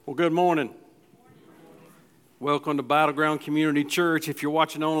Well, good morning. Welcome to Battleground Community Church. If you're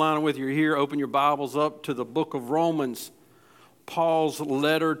watching online or whether you're here, open your Bibles up to the book of Romans, Paul's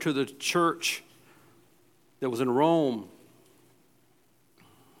letter to the church that was in Rome.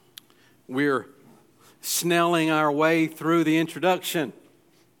 We're snelling our way through the introduction.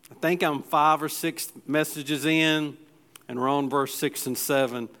 I think I'm 5 or 6 messages in, and we're on verse 6 and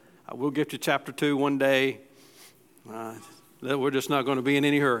 7. We'll get to chapter 2 one day. That we're just not going to be in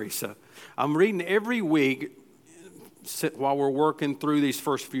any hurry. So I'm reading every week while we're working through these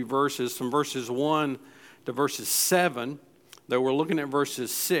first few verses, from verses 1 to verses 7, though we're looking at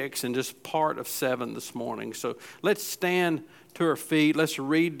verses 6 and just part of 7 this morning. So let's stand to our feet. Let's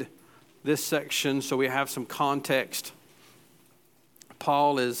read this section so we have some context.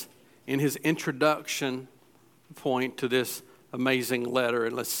 Paul is in his introduction point to this amazing letter,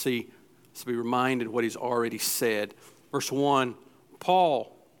 and let's be reminded what he's already said. Verse 1,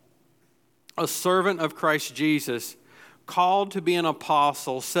 Paul, a servant of Christ Jesus, called to be an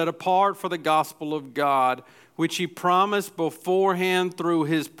apostle, set apart for the gospel of God, which he promised beforehand through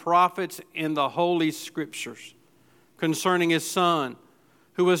his prophets in the Holy Scriptures, concerning his Son,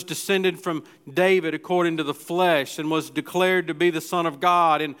 who was descended from David according to the flesh, and was declared to be the Son of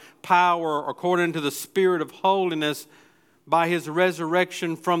God in power according to the Spirit of holiness by his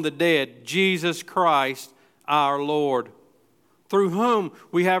resurrection from the dead, Jesus Christ, our Lord, through whom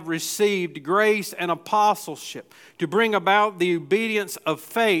we have received grace and apostleship to bring about the obedience of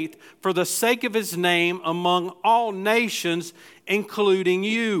faith for the sake of his name among all nations, including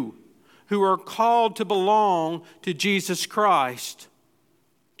you, who are called to belong to Jesus Christ.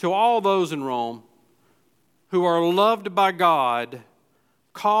 To all those in Rome who are loved by God,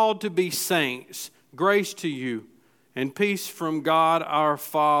 called to be saints, grace to you and peace from God our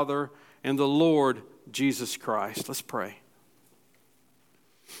Father and the Lord Jesus Christ. Let's pray.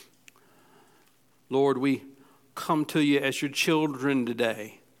 Lord, we come to you as your children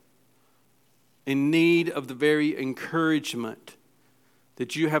today, in need of the very encouragement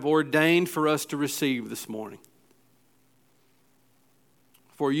that you have ordained for us to receive this morning.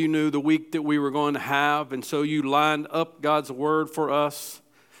 For you knew the week that we were going to have, and so you lined up God's word for us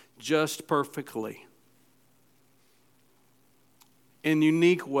just perfectly, in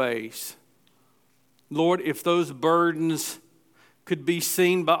unique ways. Lord, if those burdens could be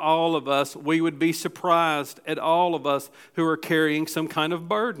seen by all of us, we would be surprised at all of us who are carrying some kind of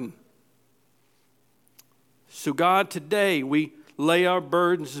burden. So God, today we lay our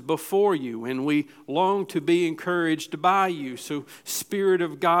burdens before you, and we long to be encouraged by you. So Spirit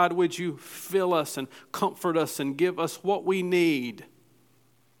of God, would you fill us and comfort us and give us what we need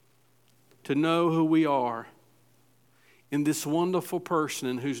to know who we are in this wonderful person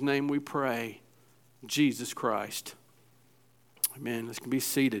in whose name we pray, Jesus Christ. Amen. Let's be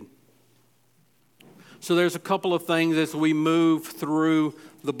seated. So there's a couple of things as we move through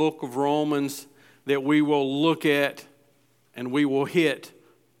the book of Romans that we will look at and we will hit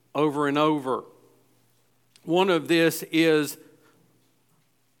over and over. One of this is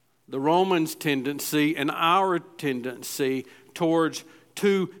the Romans' tendency and our tendency towards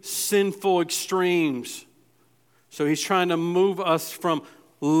two sinful extremes. So he's trying to move us from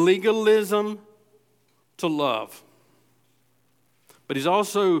legalism to love. But he's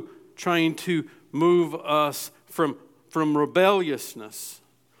also trying to move us from rebelliousness,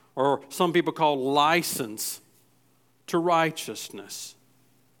 or some people call license, to righteousness.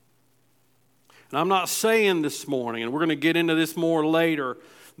 And I'm not saying this morning, and we're going to get into this more later,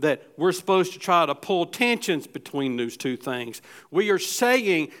 that we're supposed to try to pull tensions between those two things. We are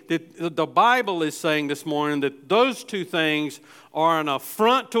saying that the Bible is saying this morning that those two things are an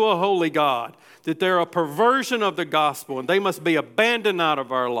affront to a holy God, that they're a perversion of the gospel, and they must be abandoned out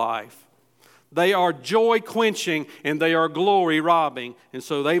of our life. They are joy quenching and they are glory robbing, and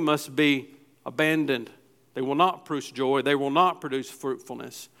so they must be abandoned. They will not produce joy, they will not produce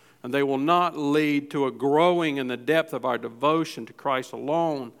fruitfulness, and they will not lead to a growing in the depth of our devotion to Christ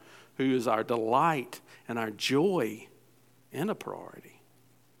alone, who is our delight and our joy and a priority.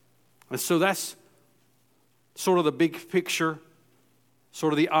 And so that's sort of the big picture,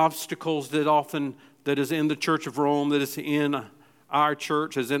 sort of the obstacles that is in the Church of Rome, that is in our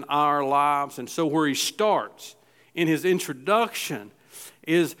church, is in our lives. And so where he starts in his introduction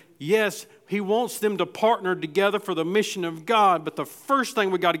is, yes, he wants them to partner together for the mission of God, but the first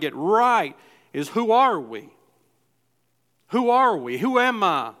thing we got to get right is, who are we? Who are we? Who am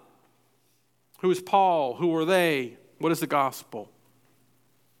I? Who is Paul? Who are they? What is the gospel?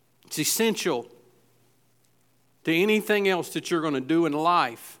 It's essential to anything else that you're going to do in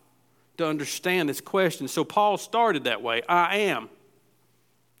life to understand this question. So Paul started that way. I am.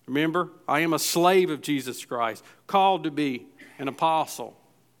 Remember, I am a slave of Jesus Christ, called to be an apostle.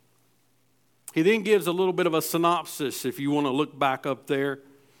 He then gives a little bit of a synopsis, if you want to look back up there,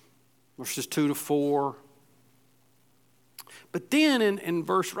 verses 2 to 4. But then in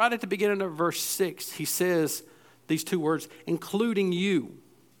verse, right at the beginning of verse 6, he says these two words, including you.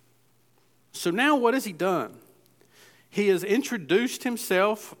 So now what has he done? He has introduced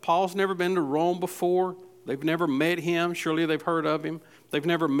himself. Paul's never been to Rome before. They've never met him. Surely they've heard of him. They've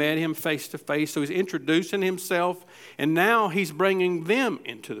never met him face to face. So he's introducing himself, and now he's bringing them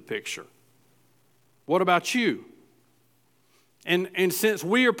into the picture. What about you? And since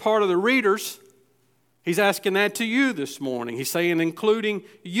we are part of the readers, he's asking that to you this morning. He's saying including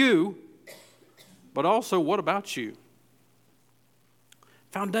you, but also what about you?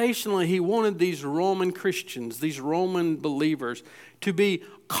 Foundationally, he wanted these Roman Christians, these Roman believers, to be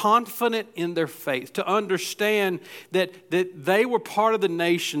confident in their faith, to understand that they were part of the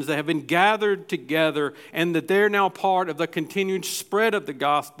nations that have been gathered together and that they're now part of the continued spread of the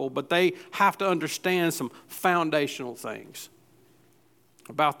gospel, but they have to understand some foundational things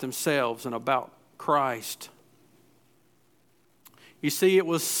about themselves and about Christ. You see, it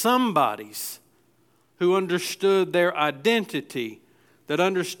was somebody's who understood their identity, that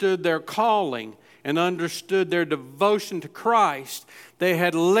understood their calling and understood their devotion to Christ. They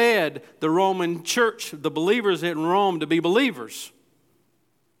had led the Roman church, the believers in Rome, to be believers.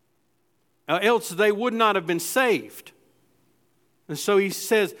 Else they would not have been saved. And so he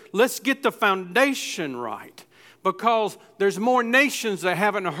says, let's get the foundation right, because there's more nations that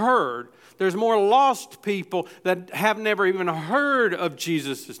haven't heard. There's more lost people that have never even heard of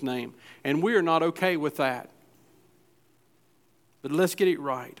Jesus' name. And we are not okay with that. But let's get it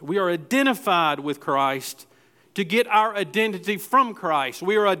right. We are identified with Christ to get our identity from Christ.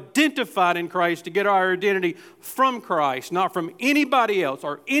 We are identified in Christ to get our identity from Christ, not from anybody else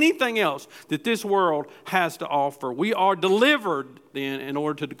or anything else that this world has to offer. We are delivered then in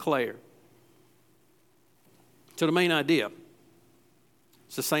order to declare. So the main idea,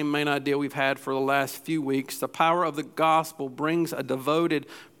 it's the same main idea we've had for the last few weeks. The power of the gospel brings a devoted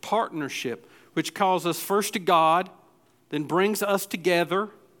partnership, which calls us first to God, then brings us together,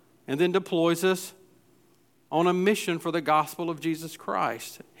 and then deploys us on a mission for the gospel of Jesus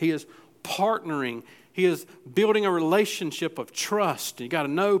Christ. He is partnering. He is building a relationship of trust. You got to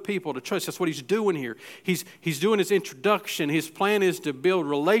know people to trust. That's what he's doing here. He's doing his introduction. His plan is to build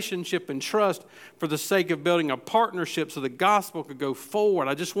relationship and trust for the sake of building a partnership so the gospel could go forward.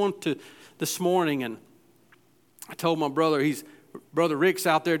 I just want to, this morning, and I told my brother, Brother Rick's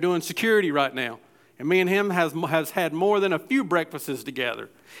out there doing security right now. And me and him has had more than a few breakfasts together.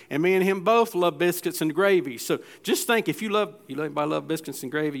 And me and him both love biscuits and gravy. So just think, if you anybody love biscuits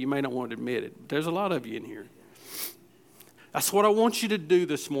and gravy, you may not want to admit it. But there's a lot of you in here. That's what I want you to do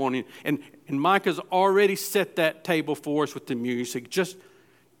this morning. And Micah's already set that table for us with the music. Just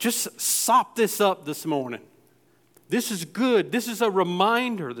sop this up this morning. This is good. This is a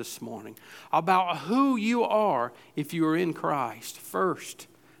reminder this morning about who you are if you are in Christ first.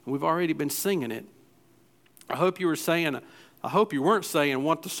 And we've already been singing it. I hope you weren't saying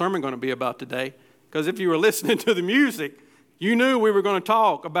what the sermon going to be about today, because if you were listening to the music, you knew we were going to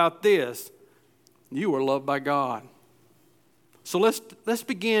talk about this. You were loved by God. So let's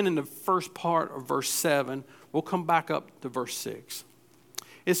begin in the first part of verse 7. We'll come back up to verse 6.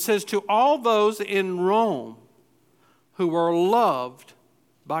 It says, to all those in Rome who are loved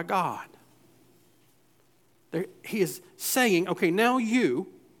by God. He is saying, okay, now you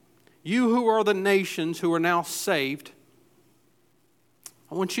who are the nations who are now saved,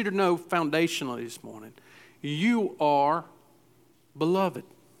 I want you to know foundationally this morning, you are beloved.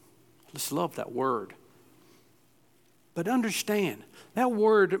 Let's love that word. But understand, that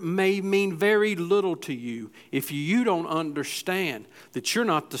word may mean very little to you if you don't understand that you're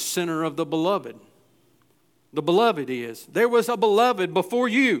not the center of the beloved. The beloved is. There was a beloved before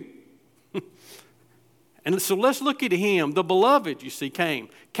you. And so let's look at him. The beloved, you see, came,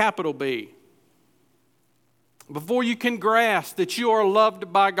 capital B. Before you can grasp that you are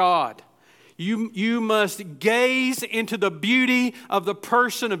loved by God, you must gaze into the beauty of the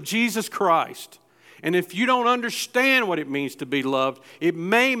person of Jesus Christ. And if you don't understand what it means to be loved, it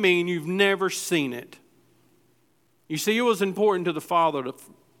may mean you've never seen it. You see, it was important to the Father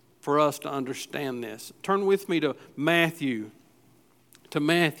for us to understand this. Turn with me to Matthew.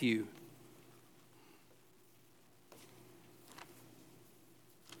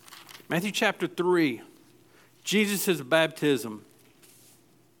 Matthew chapter 3, Jesus' baptism.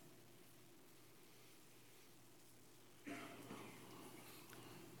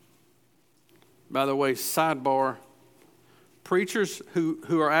 By the way, sidebar, preachers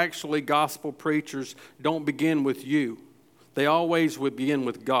who are actually gospel preachers don't begin with you. They always would begin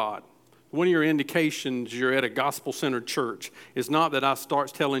with God. One of your indications you're at a gospel-centered church is not that I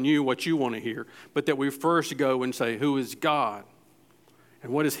start telling you what you want to hear, but that we first go and say, who is God?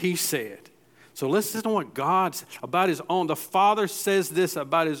 And what has He said? So listen to what God said about His own. The Father says this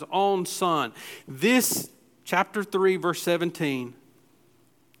about His own Son. This, chapter 3, verse 17,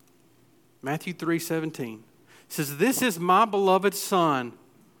 Matthew 3:17, says, this is my beloved Son,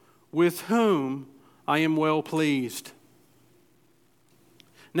 with whom I am well pleased.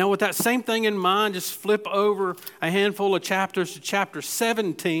 Now, with that same thing in mind, just flip over a handful of chapters to chapter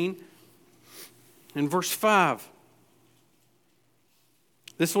 17 and verse 5.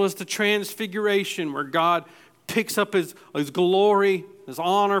 This was the transfiguration where God picks up His glory, His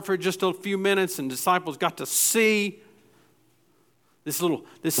honor for just a few minutes, and disciples got to see this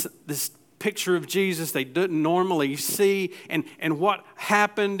picture of Jesus they didn't normally see. And what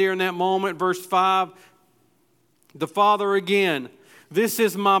happened during that moment, verse 5, the Father again, this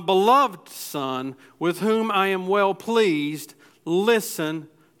is my beloved Son, with whom I am well pleased. Listen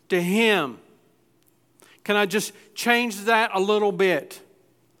to Him. Can I just change that a little bit?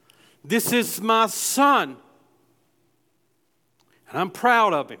 This is my Son, and I'm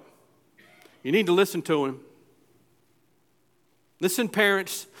proud of Him. You need to listen to Him. Listen,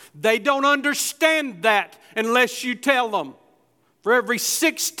 parents, they don't understand that unless you tell them. For every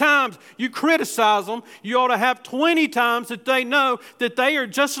 6 times you criticize them, you ought to have 20 times that they know that they are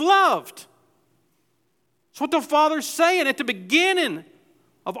just loved. That's what the Father's saying at the beginning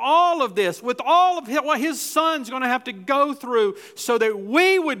of all of this, with all of what His Son's going to have to go through so that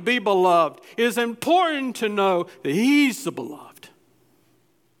we would be beloved. It is important to know that He's the beloved.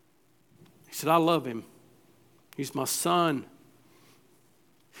 He said, I love Him. He's my Son.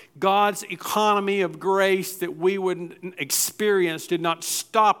 God's economy of grace that we would experience did not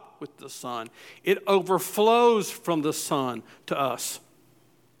stop with the Son. It overflows from the Son to us.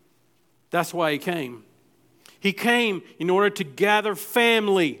 That's why He came. He came in order to gather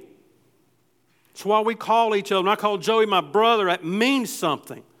family. That's why we call each other. When I call Joey my brother, that means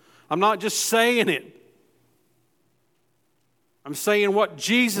something. I'm not just saying it. I'm saying what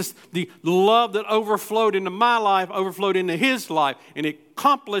Jesus, the love that overflowed into my life, overflowed into His life. And it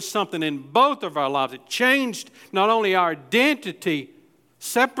accomplished something in both of our lives. It changed not only our identity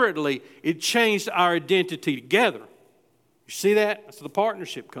separately, it changed our identity together. You see that? That's where the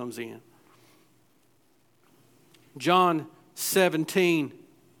partnership comes in. John 17,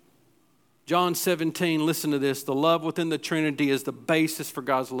 listen to this. The love within the Trinity is the basis for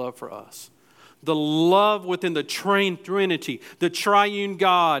God's love for us. The love within the Trinity, the triune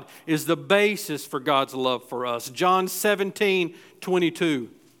God, is the basis for God's love for us. John 17:22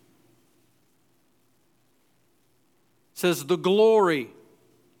 says, the glory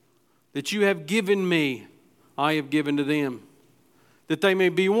that you have given me, I have given to them, that they may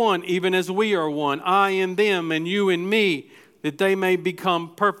be one, even as we are one, I in them and you in me, that they may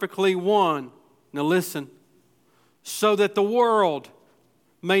become perfectly one. Now listen, so that the world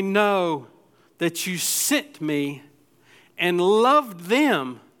may know that you sent me and loved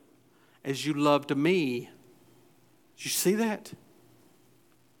them as you loved me. Did you see that?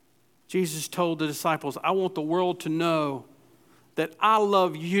 Jesus told the disciples, I want the world to know that I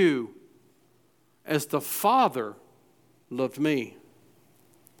love you as the Father loved me.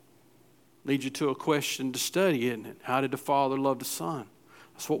 Leads you to a question to study, isn't it? How did the Father love the Son?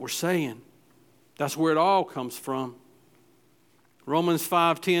 That's what we're saying. That's where it all comes from. Romans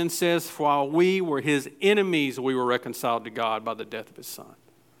 5:10 says, while we were His enemies, we were reconciled to God by the death of His Son.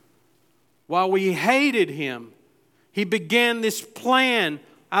 While we hated Him, He began this plan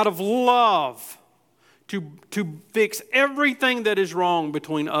out of love to fix everything that is wrong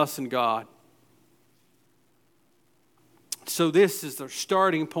between us and God. So this is the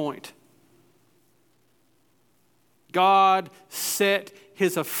starting point. God set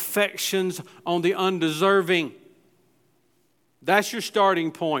His affections on the undeserving. That's your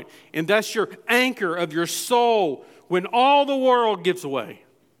starting point. And that's your anchor of your soul when all the world gives away.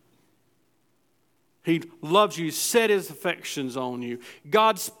 He loves you, set His affections on you.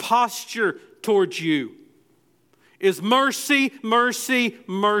 God's posture towards you is mercy, mercy,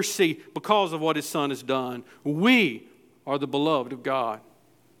 mercy because of what His Son has done. We are the beloved of God.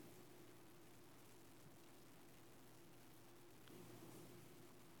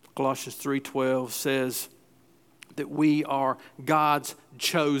 Colossians 3:12 says that we are God's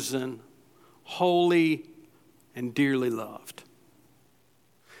chosen, holy, and dearly loved.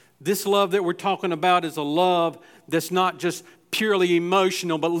 This love that we're talking about is a love that's not just purely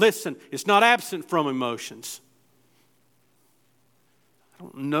emotional, but listen, it's not absent from emotions. I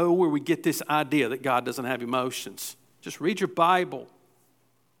don't know where we get this idea that God doesn't have emotions. Just read your Bible.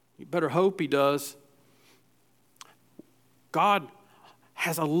 You better hope He does. God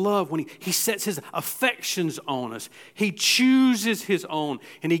has a love when He sets His affections on us. He chooses His own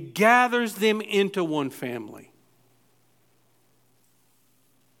and He gathers them into one family.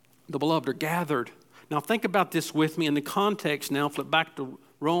 The beloved are gathered. Now think about this with me in the context now. Flip back to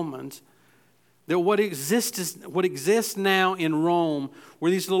Romans. That what exists now in Rome were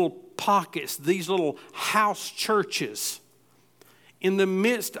these little pockets, these little house churches in the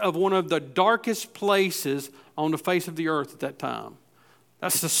midst of one of the darkest places on the face of the earth at that time.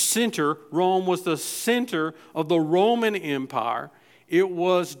 That's the center. Rome was the center of the Roman Empire. It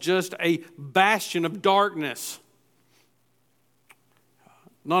was just a bastion of darkness.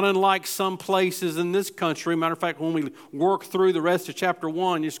 Not unlike some places in this country. Matter of fact, when we work through the rest of chapter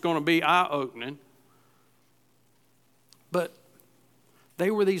 1, it's going to be eye-opening. But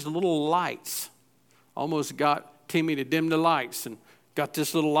they were these little lights. Almost got Timmy to dim the lights and got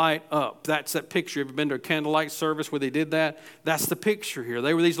this little light up. That's that picture. Have you been to a candlelight service where they did that? That's the picture here.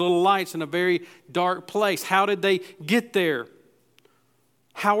 They were these little lights in a very dark place. How did they get there?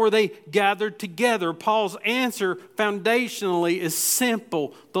 How were they gathered together? Paul's answer foundationally is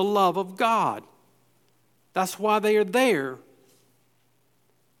simple: the love of God. That's why they are there.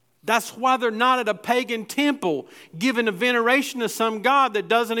 That's why they're not at a pagan temple giving a veneration to some God that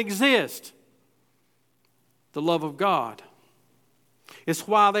doesn't exist. The love of God. It's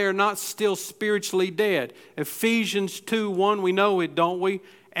why they are not still spiritually dead. Ephesians 2:1, we know it, don't we?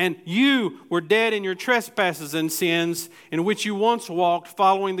 And you were dead in your trespasses and sins, in which you once walked,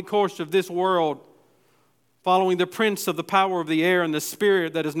 following the course of this world, following the prince of the power of the air and the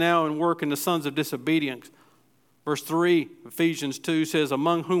spirit that is now in work in the sons of disobedience. Verse 3, Ephesians 2 says,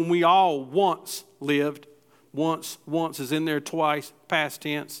 among whom we all once lived. Once is in there twice, past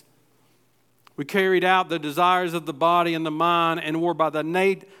tense. We carried out the desires of the body and the mind, and were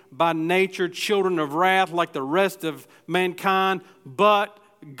by nature children of wrath like the rest of mankind. But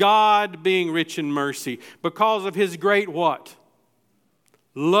God, being rich in mercy, because of His great what?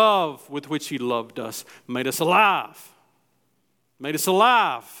 Love with which He loved us, made us alive. Made us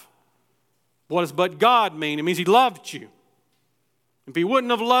alive. What does but God mean? It means He loved you. If He wouldn't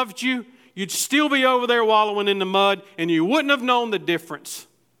have loved you, you'd still be over there wallowing in the mud, and you wouldn't have known the difference.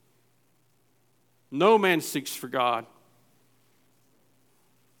 No man seeks for God.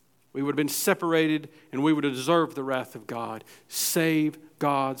 We would have been separated, and we would have deserved the wrath of God. Save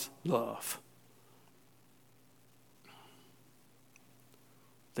God's love.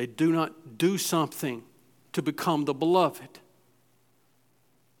 They do not do something to become the beloved.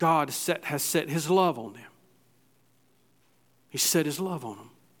 God has set His love on them. He set His love on them.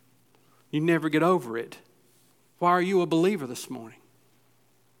 You never get over it. Why are you a believer this morning?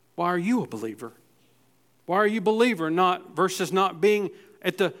 Why are you a believer? Why are you a believer versus not being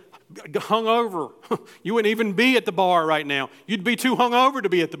at the hungover? You wouldn't even be at the bar right now. You'd be too hungover to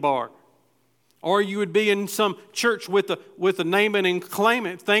be at the bar. Or you would be in some church with a name it and claim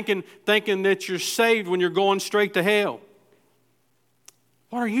it, thinking that you're saved when you're going straight to hell.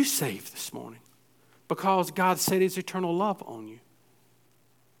 Why are you saved this morning? Because God set His eternal love on you.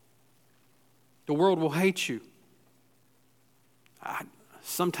 The world will hate you.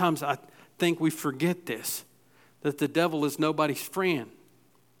 Sometimes I think we forget this, that the devil is nobody's friend.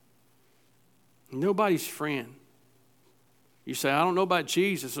 Nobody's friend. You say, I don't know about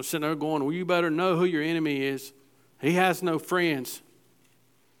Jesus. I'm sitting there going, well, you better know who your enemy is. He has no friends.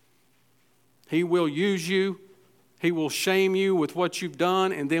 He will use you. He will shame you with what you've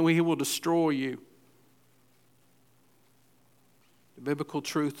done, and then He will destroy you. The biblical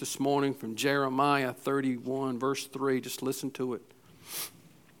truth this morning from Jeremiah 31, verse 3, just listen to it.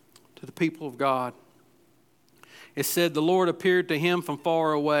 To the people of God. It said, the Lord appeared to him from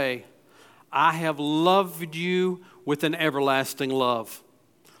far away. I have loved you with an everlasting love.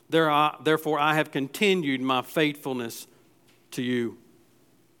 Therefore, I have continued my faithfulness to you.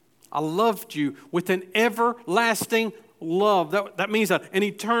 I loved you with an everlasting love. That means an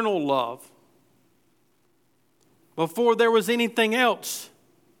eternal love. Before there was anything else,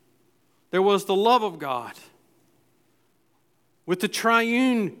 there was the love of God. But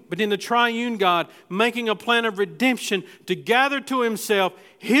in the triune God, making a plan of redemption to gather to Himself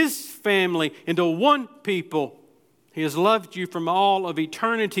His family into one people. He has loved you from all of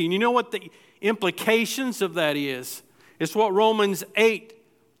eternity. And you know what the implications of that is? It's what Romans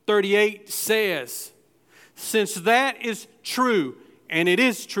 8:38 says. Since that is true, and it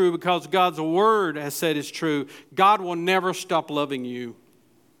is true because God's word has said it's true, God will never stop loving you.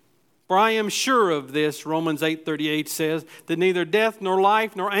 For I am sure of this, Romans 8:38 says, that neither death, nor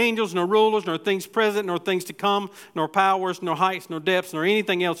life, nor angels, nor rulers, nor things present, nor things to come, nor powers, nor heights, nor depths, nor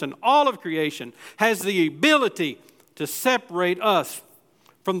anything else in all of creation has the ability to separate us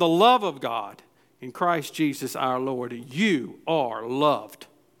from the love of God in Christ Jesus our Lord. You are loved.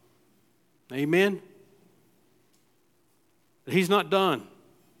 Amen? But He's not done.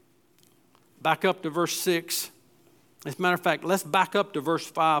 Back up to verse 6. As a matter of fact, let's back up to verse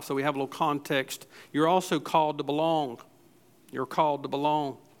 5 so we have a little context. You're also called to belong. You're called to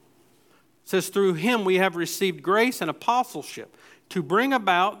belong. It says, through Him we have received grace and apostleship to bring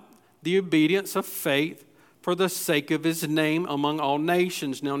about the obedience of faith for the sake of His name among all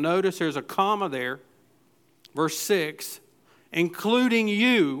nations. Now notice there's a comma there. Verse 6, including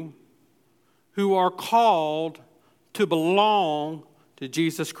you who are called to belong to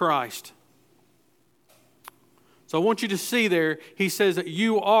Jesus Christ. So I want you to see there, he says that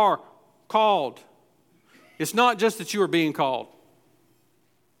you are called. It's not just that you are being called.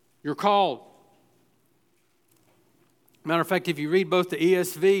 You're called. Matter of fact, if you read both the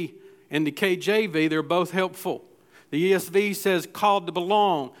ESV and the KJV, they're both helpful. The ESV says called to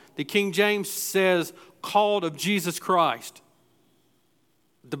belong. The King James says called of Jesus Christ.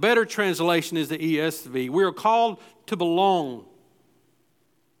 The better translation is the ESV. We are called to belong.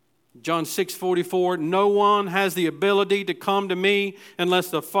 John 6:44, no one has the ability to come to me unless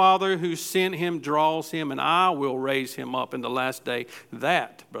the Father who sent him draws him, and I will raise him up in the last day.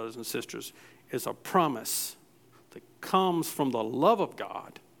 That, brothers and sisters, is a promise that comes from the love of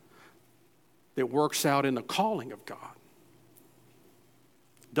God that works out in the calling of God.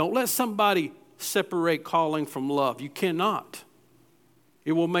 Don't let somebody separate calling from love. You cannot.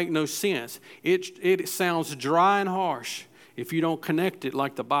 It will make no sense. It sounds dry and harsh if you don't connect it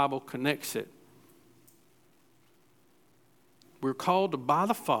like the Bible connects it. We're called by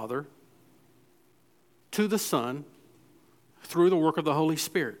the Father to the Son through the work of the Holy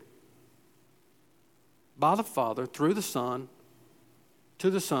Spirit. By the Father, through the Son, to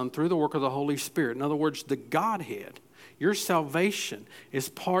the Son, through the work of the Holy Spirit. In other words, the Godhead. Your salvation is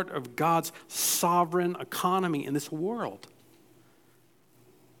part of God's sovereign economy in this world,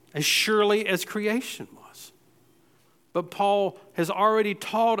 as surely as creation was. But Paul has already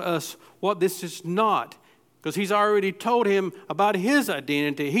taught us what this is not, because he's already told him about his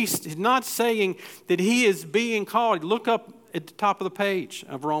identity. He's not saying that he is being called. Look up at the top of the page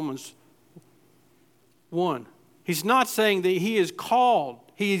of Romans 1. He's not saying that he is called.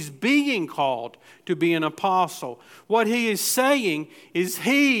 He is being called to be an apostle. What he is saying is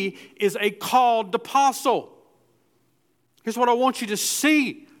he is a called apostle. Here's what I want you to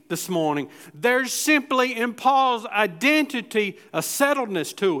see this morning. There's simply in Paul's identity a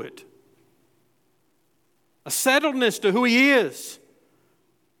settledness to it. A settledness to who he is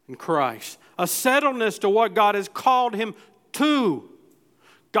in Christ. A settledness to what God has called him to.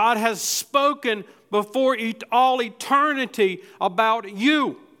 God has spoken before all eternity about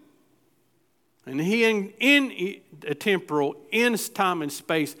you. And He in a temporal, in time and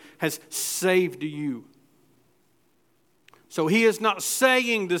space, has saved you. So He is not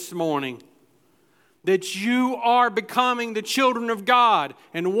saying this morning that you are becoming the children of God.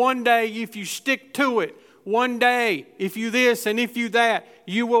 And one day, if you stick to it, one day, if you this and if you that,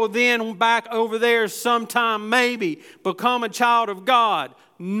 you will then back over there sometime maybe become a child of God.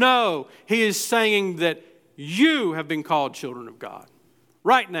 No, He is saying that you have been called children of God.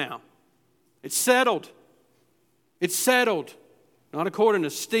 Right now. It's settled. It's settled. Not according to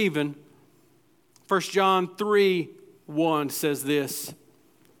Stephen. 1 John 3:1 says this.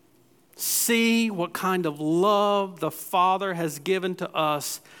 See what kind of love the Father has given to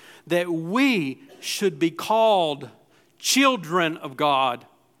us, that we should be called children of God.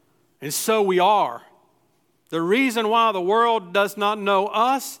 And so we are. The reason why the world does not know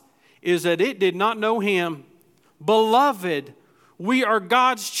us is that it did not know Him. Beloved, we are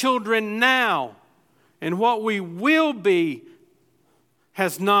God's children now, and what we will be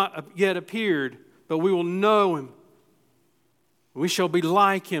has not yet appeared, but we will know Him. We shall be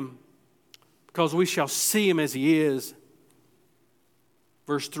like Him, because we shall see Him as He is.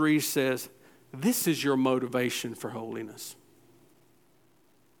 Verse 3 says, this is your motivation for holiness.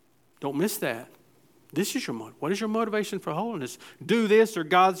 Don't miss that. This is your motivation. What is your motivation for holiness? Do this or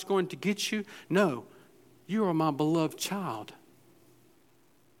God's going to get you? No, you are my beloved child.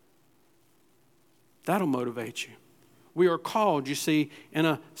 That'll motivate you. We are called, you see, in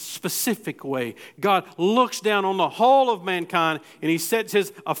a specific way. God looks down on the whole of mankind and He sets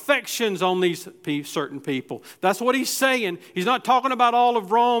His affections on these certain people. That's what He's saying. He's not talking about all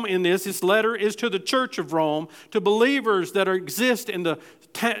of Rome in this. This letter is to the church of Rome, to believers that exist in the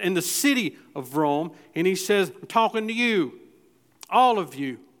city of Rome, and he says, I'm talking to you, all of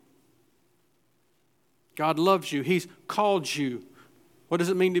you. God loves you. He's called you. What does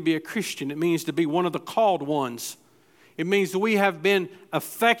it mean to be a Christian? It means to be one of the called ones. It means that we have been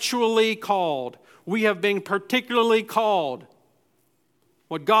effectually called. We have been particularly called.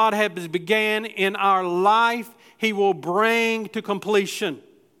 What God has began in our life, He will bring to completion.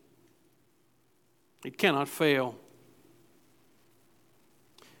 It cannot fail.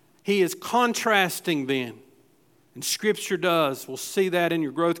 He is contrasting then, and Scripture does. We'll see that in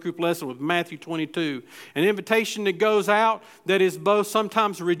your growth group lesson with Matthew 22. An invitation that goes out that is both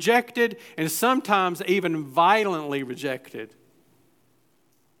sometimes rejected and sometimes even violently rejected.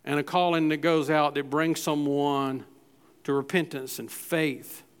 And a calling that goes out that brings someone to repentance and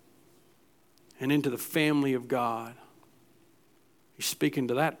faith and into the family of God. He's speaking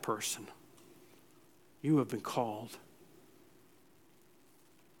to that person. You have been called.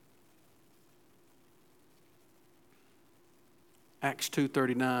 Acts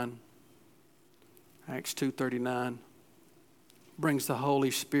 2:39. Acts 2:39 brings the Holy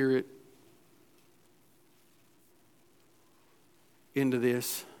Spirit into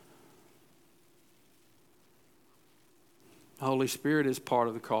this. The Holy Spirit is part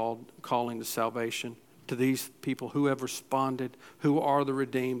of the calling to salvation to these people who have responded, who are the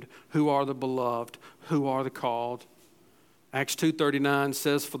redeemed, who are the beloved, who are the called. Acts 2:39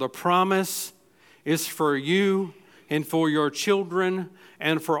 says, "For the promise is for you and for your children,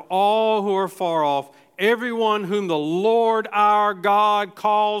 and for all who are far off, everyone whom the Lord our God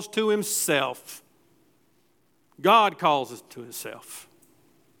calls to Himself." God calls us to Himself.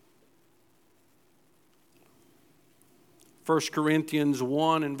 1 Corinthians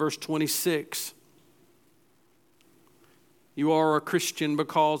 1 and verse 26. You are a Christian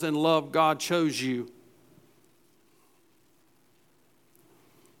because in love God chose you.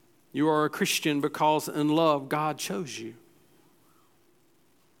 You are a Christian because in love God chose you.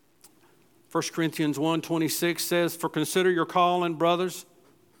 1 Corinthians 1:26 says, "For consider your calling, brothers."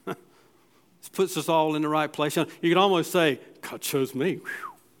 This puts us all in the right place. You can almost say, God chose me.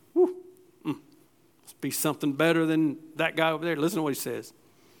 Must be something better than that guy over there. Listen to what he says.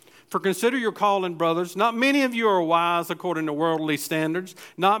 "For consider your calling, brothers. Not many of you are wise according to worldly standards.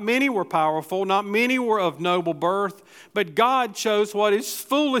 Not many were powerful. Not many were of noble birth. But God chose what is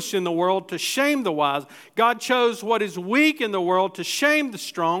foolish in the world to shame the wise. God chose what is weak in the world to shame the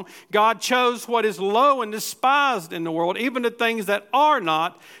strong. God chose what is low and despised in the world, even the things that are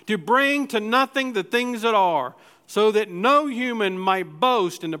not, to bring to nothing the things that are, so that no human might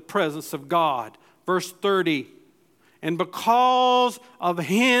boast in the presence of God." Verse 30. "And because of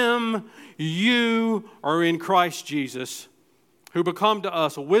Him, you are in Christ Jesus, who become to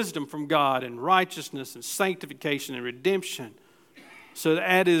us a wisdom from God and righteousness and sanctification and redemption. So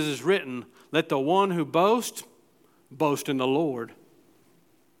that it is written, let the one who boasts, boast in the Lord."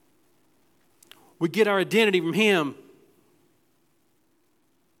 We get our identity from Him.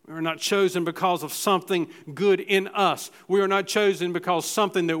 We are not chosen because of something good in us. We are not chosen because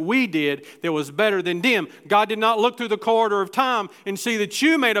something that we did that was better than them. God did not look through the corridor of time and see that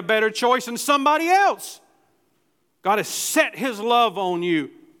you made a better choice than somebody else. God has set His love on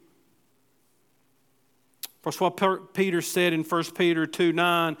you. That's what Peter said in 1 Peter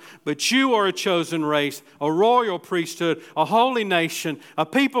 2:9. "But you are a chosen race, a royal priesthood, a holy nation, a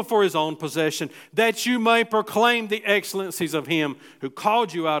people for His own possession, that you may proclaim the excellencies of Him who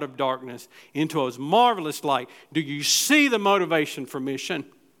called you out of darkness into His marvelous light." Do you see the motivation for mission?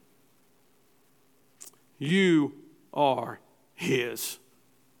 You are His.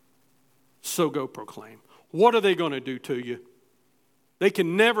 So go proclaim. What are they going to do to you? They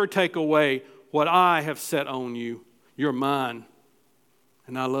can never take away what I have set on you. You're mine,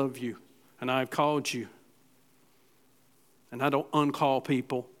 and I love you, and I've called you, and I don't uncall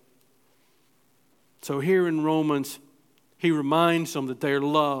people. So here in Romans, he reminds them that they're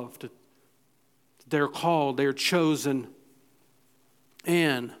loved, that they're called, they're chosen,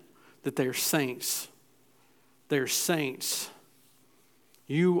 and that they're saints. They're saints.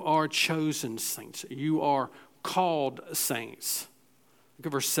 You are chosen saints. You are called saints. Look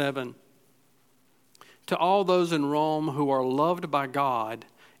at verse 7. "To all those in Rome who are loved by God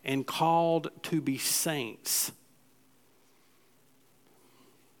and called to be saints."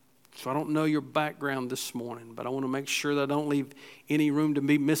 So I don't know your background this morning, but I want to make sure that I don't leave any room to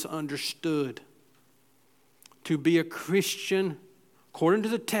be misunderstood. To be a Christian, according to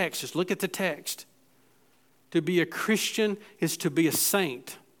the text, just look at the text. To be a Christian is to be a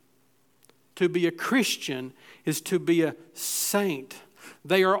saint. To be a Christian is to be a saint.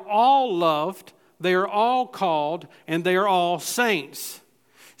 They are all loved. They are all called, and they are all saints.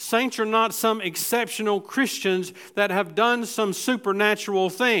 Saints are not some exceptional Christians that have done some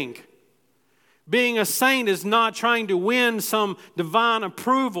supernatural thing. Being a saint is not trying to win some divine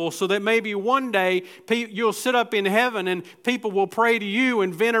approval so that maybe one day you'll sit up in heaven and people will pray to you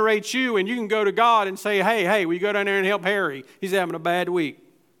and venerate you, and you can go to God and say, hey, will you go down there and help Harry? He's having a bad week.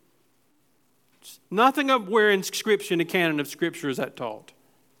 Nothing of where in Scripture, in the canon of Scripture, is that taught.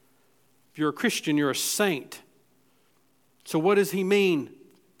 If you're a Christian, you're a saint. So what does he mean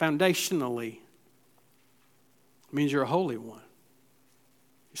foundationally? It means you're a holy one.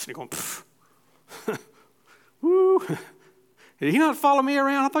 You're sitting going, woo. Did he not follow me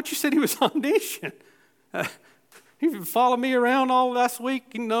around? I thought you said he was omniscient. He followed me around all last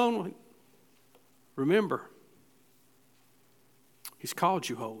week. Remember, he's called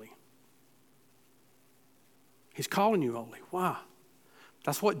you holy. He's calling you holy. Why?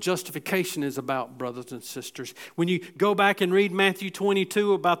 That's what justification is about, brothers and sisters. When you go back and read Matthew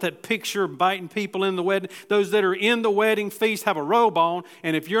 22 about that picture of inviting people in the wedding, those that are in the wedding feast have a robe on,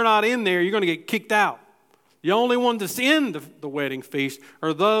 and if you're not in there, you're going to get kicked out. The only one that's in the wedding feast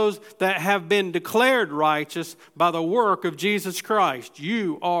are those that have been declared righteous by the work of Jesus Christ.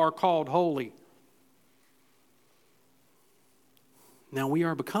 You are called holy. Now we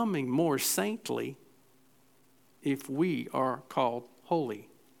are becoming more saintly if we are called holy.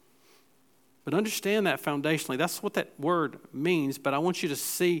 But understand that foundationally. That's what that word means. But I want you to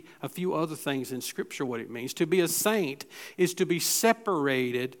see a few other things in Scripture what it means. To be a saint is to be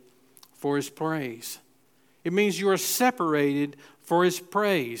separated for His praise. It means you are separated for His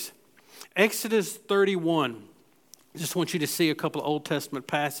praise. Exodus 31. I just want you to see a couple of Old Testament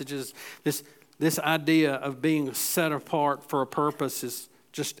passages. This idea of being set apart for a purpose is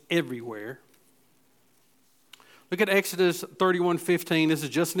just everywhere. Look at Exodus 31:15. This is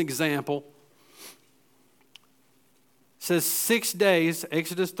just an example. It says 6 days,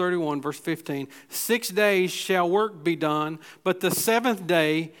 Exodus 31, verse 15, 6 days shall work be done, but the seventh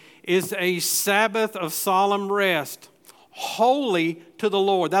day is a Sabbath of solemn rest, holy to the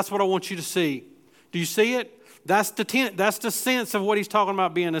Lord. That's what I want you to see. Do you see it? That's the sense of what he's talking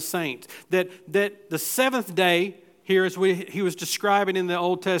about being a saint. That the seventh day, here as he was describing in the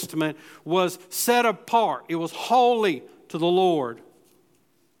Old Testament, was set apart. It was holy to the Lord.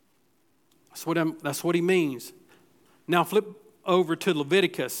 That's what he means. Now flip over to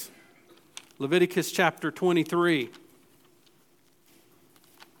Leviticus. Leviticus chapter 23.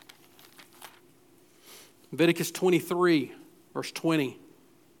 Leviticus 23, verse 20.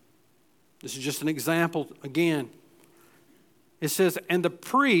 This is just an example again. It says, and the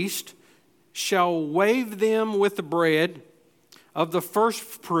priest shall wave them with the bread of the first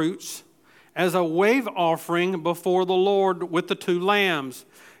fruits as a wave offering before the Lord with the 2 lambs.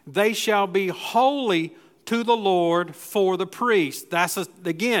 They shall be holy to the Lord for the priest. That's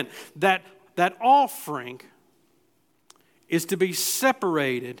again, that offering is to be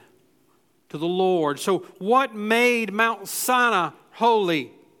separated to the Lord. So what made Mount Sinai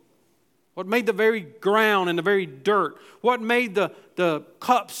holy? What made the very ground and the very dirt? What made the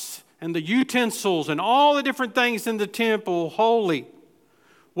cups and the utensils and all the different things in the temple holy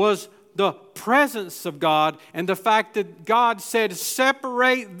was the presence of God and the fact that God said,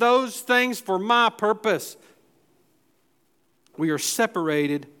 separate those things for my purpose. We are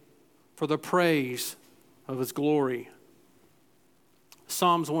separated for the praise of His glory.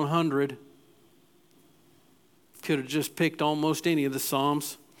 Psalms 100. Could have just picked almost any of the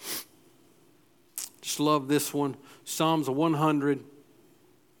Psalms. Just love this one. Psalms 100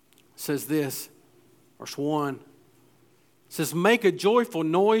 says this, verse 1. It says, make a joyful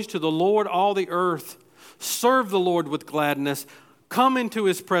noise to the Lord, all the earth. Serve the Lord with gladness. Come into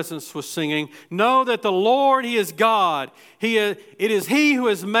His presence with singing. Know that the Lord, He is God. It is He who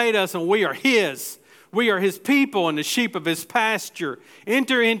has made us, and we are His. We are His people and the sheep of His pasture.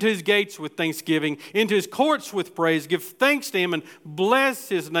 Enter into His gates with thanksgiving, into His courts with praise. Give thanks to Him and bless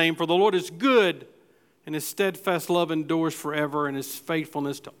His name, for the Lord is good, and His steadfast love endures forever, and His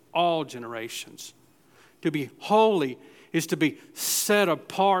faithfulness to all generations. To be holy is to be set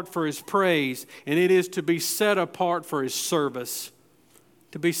apart for His praise, and it is to be set apart for His service.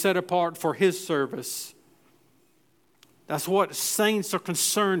 To be set apart for His service. That's what saints are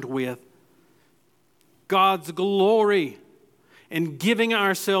concerned with. God's glory and giving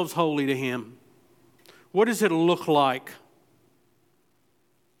ourselves wholly to Him. What does it look like?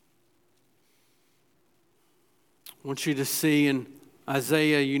 I want you to see in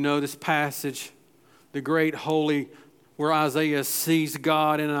Isaiah, you know this passage, the great holy, where Isaiah sees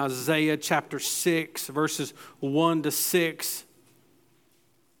God in Isaiah chapter 6, verses 1 to 6.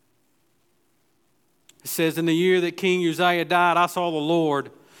 It says, in the year that King Uzziah died, I saw the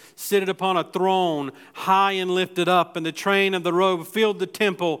Lord sitteth upon a throne, high and lifted up, and the train of the robe filled the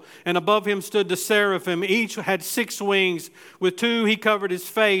temple, and above him stood the seraphim. Each had 6 wings. With 2 he covered his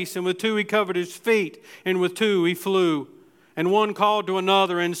face, and with 2 he covered his feet, and with 2 he flew. And one called to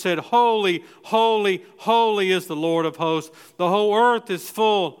another and said, Holy, holy, holy is the Lord of hosts. The whole earth is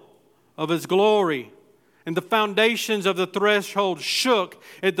full of his glory. And the foundations of the threshold shook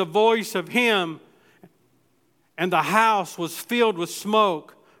at the voice of him, and the house was filled with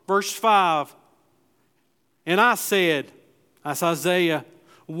smoke. Verse 5, and I said, that's Isaiah,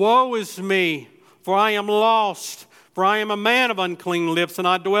 woe is me, for I am lost. For I am a man of unclean lips, and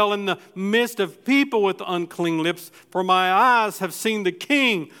I dwell in the midst of people with unclean lips. For my eyes have seen the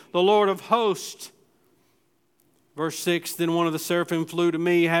King, the Lord of hosts. Verse 6, then one of the seraphim flew to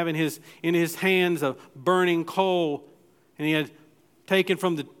me, having in his hands a burning coal. And he had taken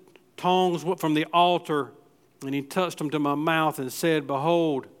from the tongs from the altar, and he touched them to my mouth and said,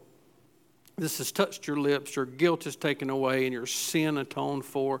 Behold, this has touched your lips. Your guilt is taken away, and your sin atoned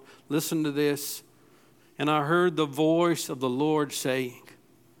for. Listen to this. And I heard the voice of the Lord saying,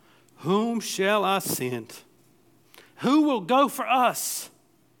 Whom shall I send? Who will go for us?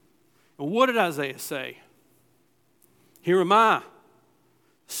 And what did Isaiah say? Here am I.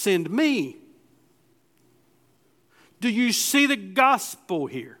 Send me. Do you see the gospel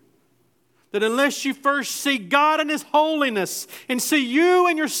here? That unless you first see God and His holiness and see you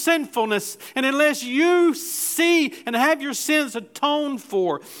and your sinfulness, and unless you see and have your sins atoned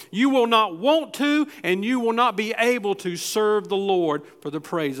for, you will not want to and you will not be able to serve the Lord for the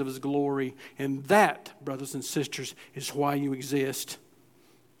praise of His glory. And that, brothers and sisters, is why you exist.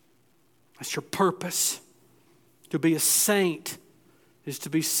 That's your purpose. To be a saint is to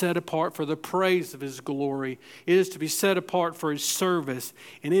be set apart for the praise of His glory. It is to be set apart for His service.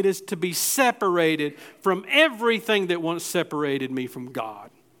 And it is to be separated from everything that once separated me from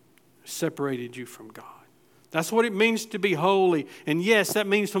God. Separated you from God. That's what it means to be holy. And yes, that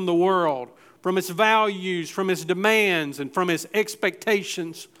means from the world, from its values, from its demands, and from its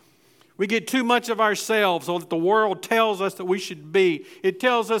expectations. We get too much of ourselves on what the world tells us that we should be. It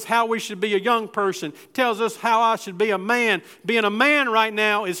tells us how we should be a young person. It tells us how I should be a man. Being a man right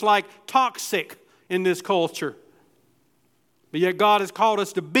now is like toxic in this culture. But yet God has called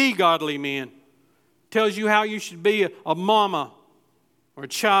us to be godly men. It tells you how you should be a mama or a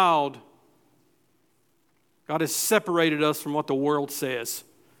child. God has separated us from what the world says,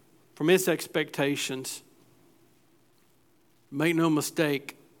 from its expectations. Make no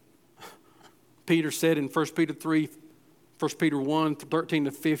mistake. Peter said in 1 Peter 3, 1 Peter 1, 13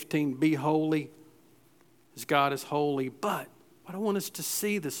 to 15, be holy as God is holy. But what I want us to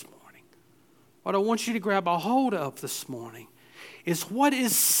see this morning, what I want you to grab a hold of this morning, is what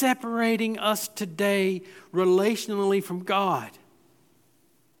is separating us today relationally from God.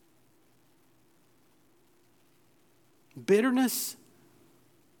 Bitterness,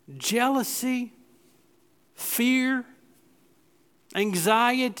 jealousy, fear,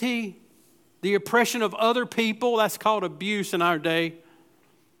 anxiety, the oppression of other people. That's called abuse in our day.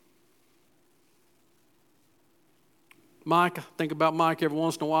 Mike, I think about Mike every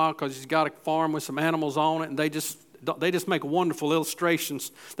once in a while because he's got a farm with some animals on it, and they just make wonderful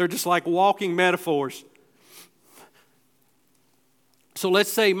illustrations. They're just like walking metaphors. So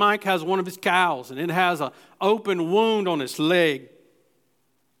let's say Mike has one of his cows, and it has an open wound on its leg.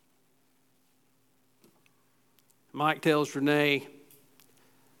 Mike tells Renee,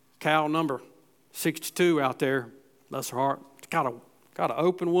 cow number 62 out there, bless her heart, it's got an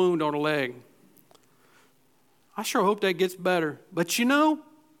open wound on her leg. I sure hope that gets better. But you know,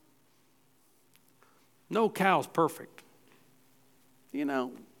 no cow's perfect. You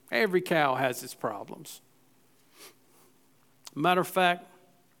know, every cow has its problems. Matter of fact,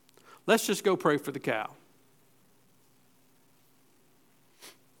 let's just go pray for the cow.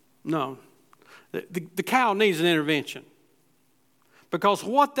 No, the cow needs an intervention. Because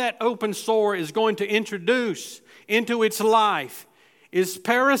what that open sore is going to introduce into its life is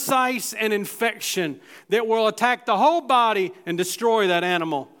parasites and infection that will attack the whole body and destroy that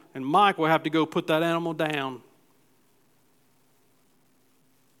animal. And Mike will have to go put that animal down.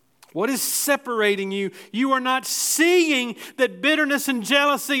 What is separating you? You are not seeing that bitterness and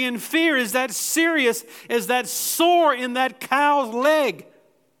jealousy and fear is that serious as that sore in that cow's leg.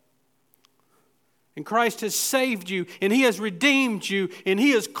 And Christ has saved you, and He has redeemed you, and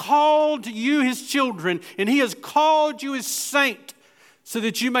He has called you His children, and He has called you His saint, so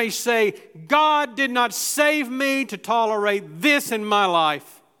that you may say, God did not save me to tolerate this in my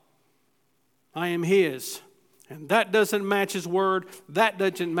life. I am His, And that doesn't match his word. That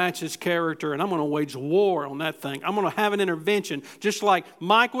doesn't match his character. And I'm going to wage war on that thing. I'm going to have an intervention, just like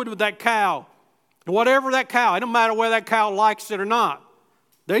Mike would with that cow. Whatever that cow, it don't matter whether that cow likes it or not.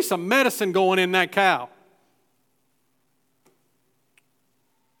 There's some medicine going in that cow.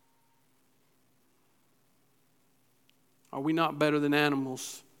 Are we not better than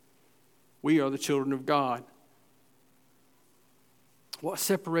animals? We are the children of God. What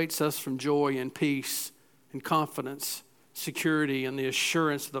separates us from joy and peace and confidence, security, and the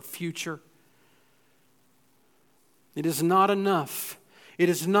assurance of the future? It is not enough. It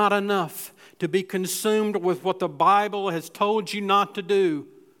is not enough to be consumed with what the Bible has told you not to do.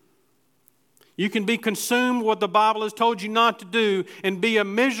 You can be consumed with what the Bible has told you not to do and be a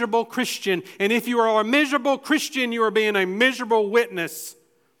miserable Christian. And if you are a miserable Christian, you are being a miserable witness.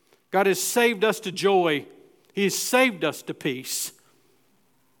 God has saved us to joy. He has saved us to peace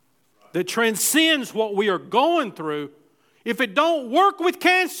that transcends what we are going through. If it don't work with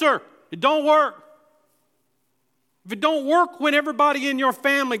cancer, it don't work. If it don't work when everybody in your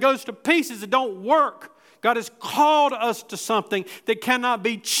family goes to pieces, it don't work. God has called us to something that cannot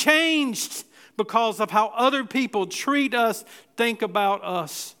be changed because of how other people treat us, think about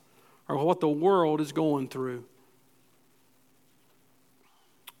us, or what the world is going through.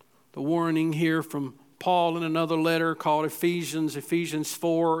 The warning here from Paul in another letter called Ephesians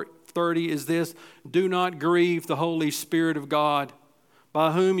 4:30 is this: do not grieve the Holy Spirit of God,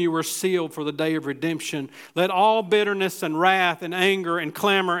 by whom you were sealed for the day of redemption. Let all bitterness and wrath and anger and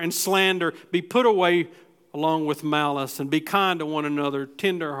clamor and slander be put away along with malice, and be kind to one another,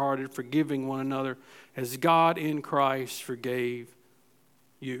 tenderhearted, forgiving one another, as God in Christ forgave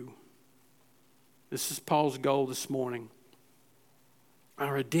you. This is Paul's goal this morning.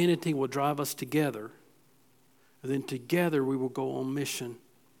 Our identity will drive us together, and then together we will go on mission.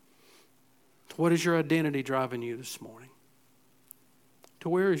 What is your identity driving you this morning? To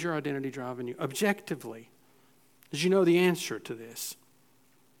where is your identity driving you? Objectively, did you know the answer to this?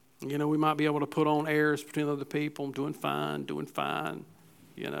 You know, we might be able to put on airs between other people. I'm doing fine,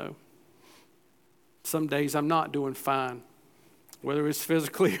 you know. Some days I'm not doing fine, whether it's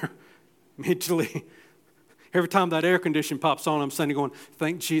physically or mentally. Every time that air condition pops on, I'm sitting going,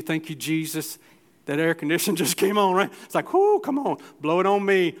 thank you, Jesus. That air condition just came on, right? It's like, whoo, come on, blow it on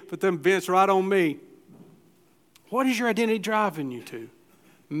me. Put them vents right on me. What is your identity driving you to?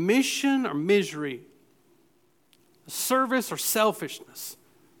 Mission or misery? Service or selfishness?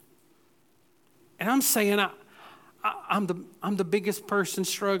 And I'm saying I'm the biggest person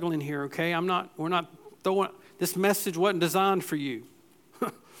struggling here, okay? We're not throwing, this message wasn't designed for you.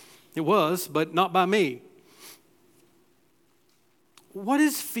 It was, but not by me. What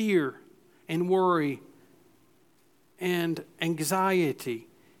is fear and worry and anxiety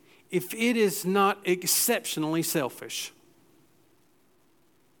if it is not exceptionally selfish?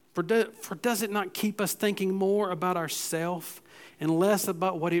 For does it not keep us thinking more about ourselves and less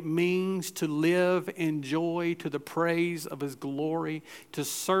about what it means to live in joy to the praise of His glory, to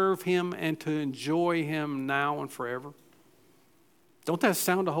serve Him and to enjoy Him now and forever? Don't that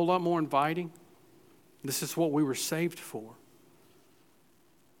sound a whole lot more inviting? This is what we were saved for.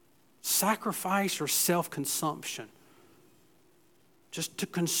 Sacrifice or self-consumption. Just to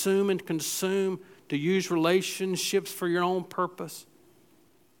consume and consume, to use relationships for your own purpose.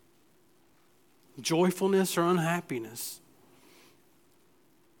 Joyfulness or unhappiness.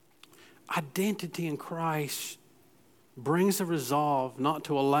 Identity in Christ brings a resolve not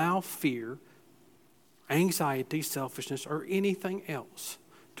to allow fear, anxiety, selfishness, or anything else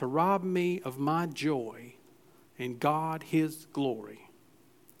to rob me of my joy in God, His glory.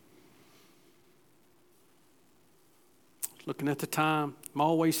 Looking at the time, I'm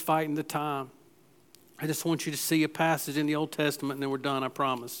always fighting the time. I just want you to see a passage in the Old Testament and then we're done, I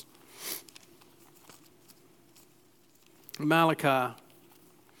promise. Malachi.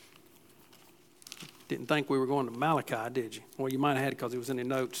 Didn't think we were going to Malachi, did you? Well, you might have had it because it was in the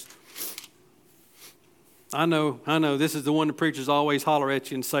notes. I know. This is the one the preachers always holler at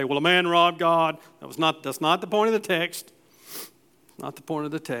you and say, well, a man robbed God. That's not the point of the text. Not the point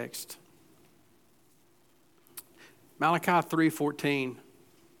of the text. Malachi 3:14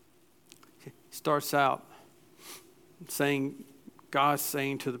 starts out saying, God's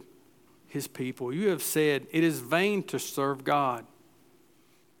saying to His people, you have said, it is vain to serve God.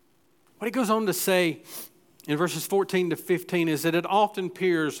 What He goes on to say in verses 14 to 15 is that it often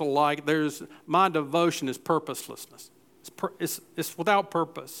appears like my devotion is purposelessness. It's without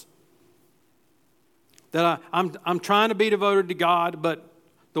purpose. That I'm trying to be devoted to God, but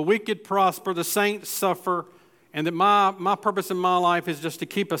the wicked prosper, the saints suffer, and that my purpose in my life is just to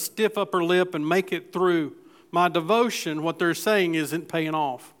keep a stiff upper lip and make it through. my devotion, what they're saying isn't paying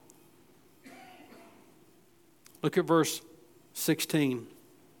off. Look at verse 16.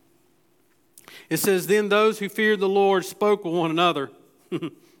 It says, then those who feared the Lord spoke with one another.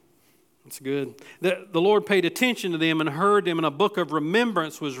 That's good. The Lord paid attention to them and heard them, and a book of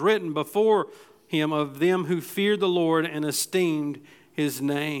remembrance was written before him of them who feared the Lord and esteemed his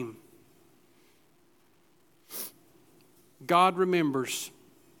name. God remembers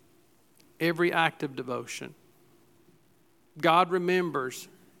every act of devotion. God remembers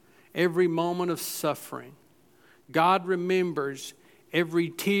every moment of suffering. God remembers every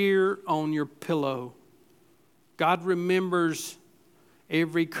tear on your pillow. God remembers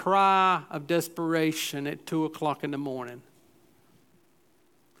every cry of desperation at 2 o'clock in the morning.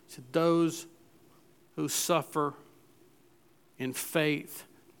 To those who suffer in faith,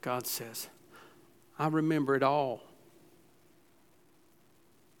 God says, I remember it all.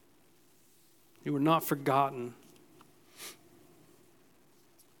 You were not forgotten.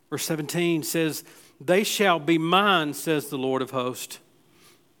 Verse 17 says, they shall be mine, says the Lord of hosts,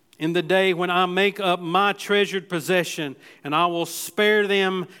 in the day when I make up my treasured possession, and I will spare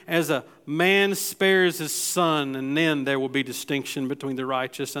them as a man spares his son. And then there will be distinction between the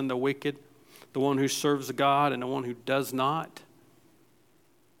righteous and the wicked, the one who serves God and the one who does not.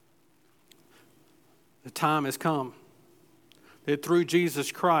 The time has come that through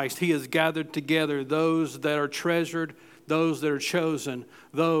Jesus Christ, he has gathered together those that are treasured, those that are chosen,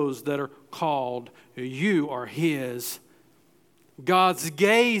 those that are called. You are his. God's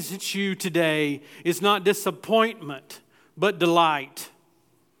gaze at you today is not disappointment, but delight.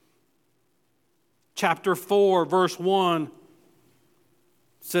 Chapter 4, verse 1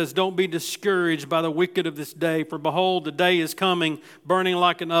 says, don't be discouraged by the wicked of this day, for behold, the day is coming, burning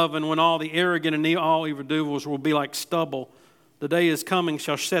like an oven, when all the arrogant and all evildoers will be like stubble. The day is coming,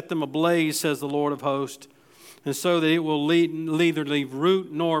 shall set them ablaze, says the Lord of hosts, and so that it will neither leave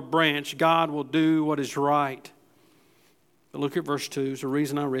root nor branch. God will do what is right. But look at verse 2. It's the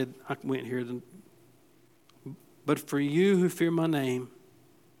reason I went here. But for you who fear my name,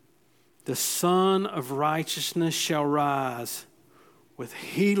 the Son of Righteousness shall rise with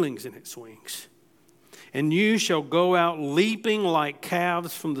healings in its wings. And you shall go out leaping like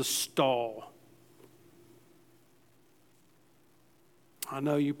calves from the stall. I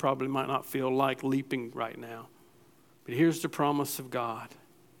know you probably might not feel like leaping right now. But here's the promise of God.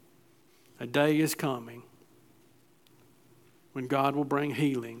 A day is coming when God will bring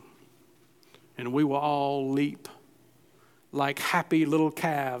healing, and we will all leap like happy little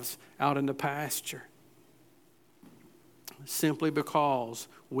calves out in the pasture. Simply because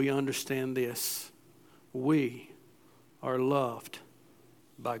we understand this. We are loved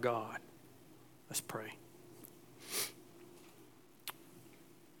by God. Let's pray.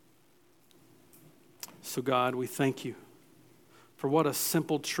 So God, we thank you for what a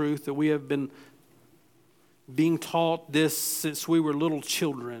simple truth that we have been being taught this since we were little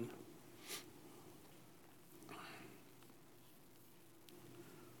children.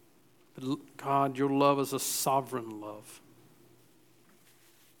 But God, your love is a sovereign love,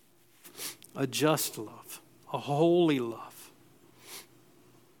 a just love, a holy love,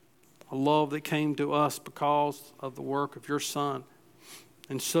 a love that came to us because of the work of your Son.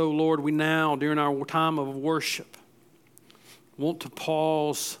 And so, Lord, we now, during our time of worship, want to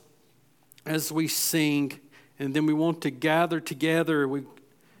pause as we sing, and then we want to gather together.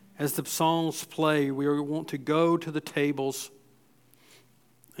 As the songs play, we want to go to the tables,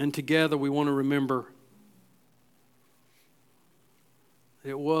 and together we want to remember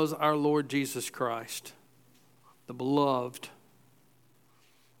it was our Lord Jesus Christ, the beloved,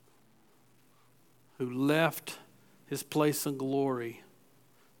 who left his place in glory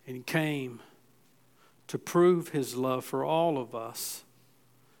and came to prove his love for all of us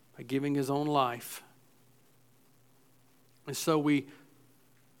by giving his own life. And so we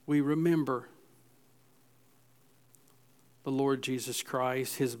remember the Lord Jesus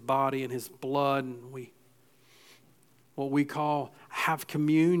Christ, his body and his blood, and we, what we call, have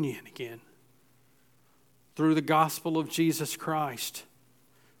communion again through the gospel of Jesus Christ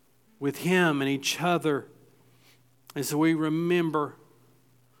with him and each other, as we remember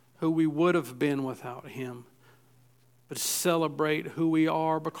who we would have been without him, but celebrate who we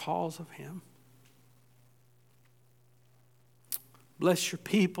are because of him. Bless your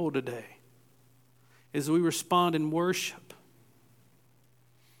people today as we respond in worship.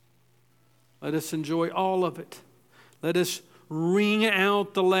 Let us enjoy all of it. Let us wring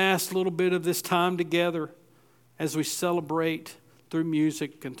out the last little bit of this time together as we celebrate through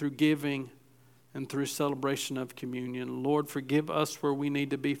music and through giving and through celebration of communion. Lord, forgive us where we need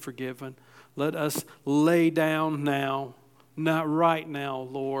to be forgiven. Let us lay down now, not right now,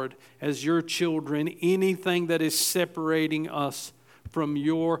 Lord, as your children, anything that is separating us from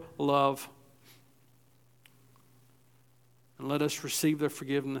your love. And let us receive the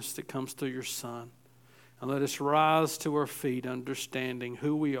forgiveness that comes through your Son. And let us rise to our feet understanding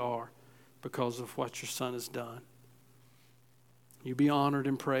who we are because of what your Son has done. You be honored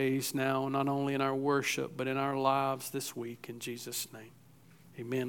and praised now, not only in our worship, but in our lives this week. In Jesus' name, amen.